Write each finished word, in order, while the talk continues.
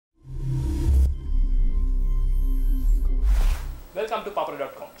Welcome to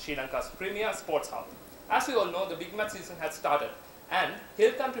ThePapare.com, Sri Lanka's premier sports hub. As we all know, the big match season has started and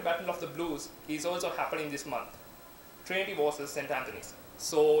Hill Country Battle of the Blues is also happening this month. Trinity versus St. Anthony's.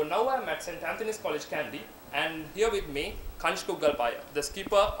 So now I am at St. Anthony's College Kandy and here with me, Kanishka Uggalpaya, the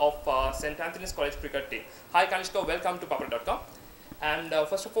skipper of St. Anthony's College cricket team. Hi Kanishka, welcome to ThePapare.com. And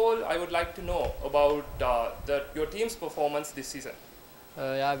first of all, I would like to know about your team's performance this season.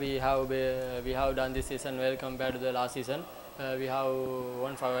 We have done this season well compared to the last season. We have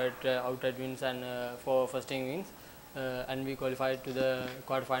 1 5 outright wins and 4 first inning wins, and we qualified to the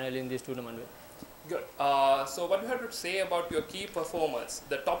quarter final in this tournament. Good. So what do you have to say about your key performers,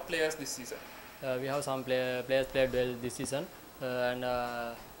 the top players this season? We have some players played well this season, and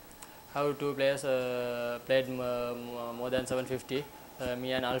have 2 players played more than 750.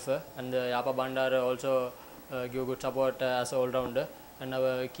 Me and Alpha, and Yapa Bandar also give good support as an all-rounder. And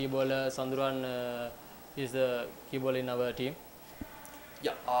our key bowler Sandruan is the key bowler in our team.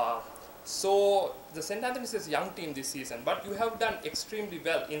 Yeah. So the St. Anthony's is a young team this season, but you have done extremely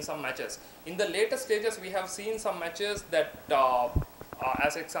well in some matches. In the later stages, we have seen some matches that,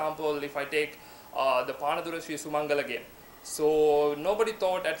 as example, if I take the Panadura Sri Sumangala game. So nobody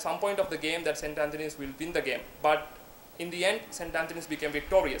thought at some point of the game that St. Anthony's will win the game, but in the end, St. Anthony's became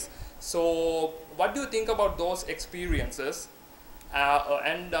victorious. So what do you think about those experiences?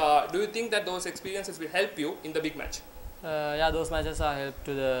 Do you think that those experiences will help you in the big match? Those matches are help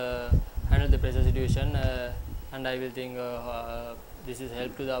to handle the pressure situation, and I will think this is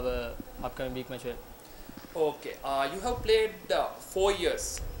help to our upcoming big match. Okay, you have played 4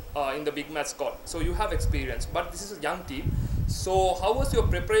 years in the big match squad, so you have experience. But this is a young team. So how was your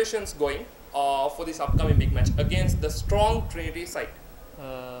preparations going for this upcoming big match against the strong Trinity side?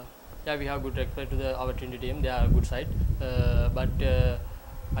 We have good respect to our Trinity team. They are a good side, but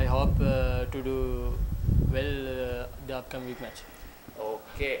I hope to do well the upcoming week match.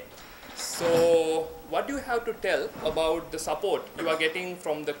 Okay, so what do you have to tell about the support you are getting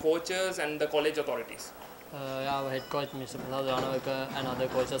from the coaches and the college authorities? Our head coach Mr. Prasad Ranavaka and other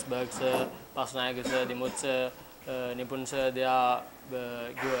coaches, Bergs, Pasnayak, Dimuts, Nipun sir, they are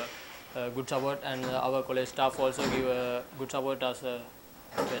give good support, and our college staff also give good support as well.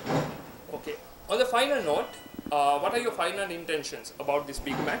 Okay. On the final note, what are your final intentions about this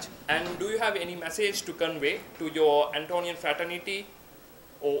big match? And do you have any message to convey to your Antonian fraternity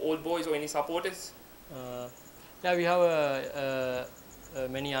or old boys or any supporters? We have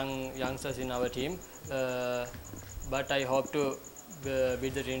many youngsters in our team, but I hope to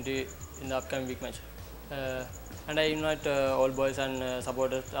beat the Trinity in the upcoming big match. And I invite all boys and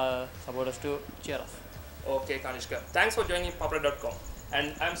supporters to cheer us. Okay, Kanishka. Thanks for joining ThePapare.com.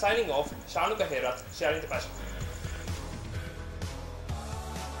 And I'm signing off, Shanuka Herath, sharing the passion.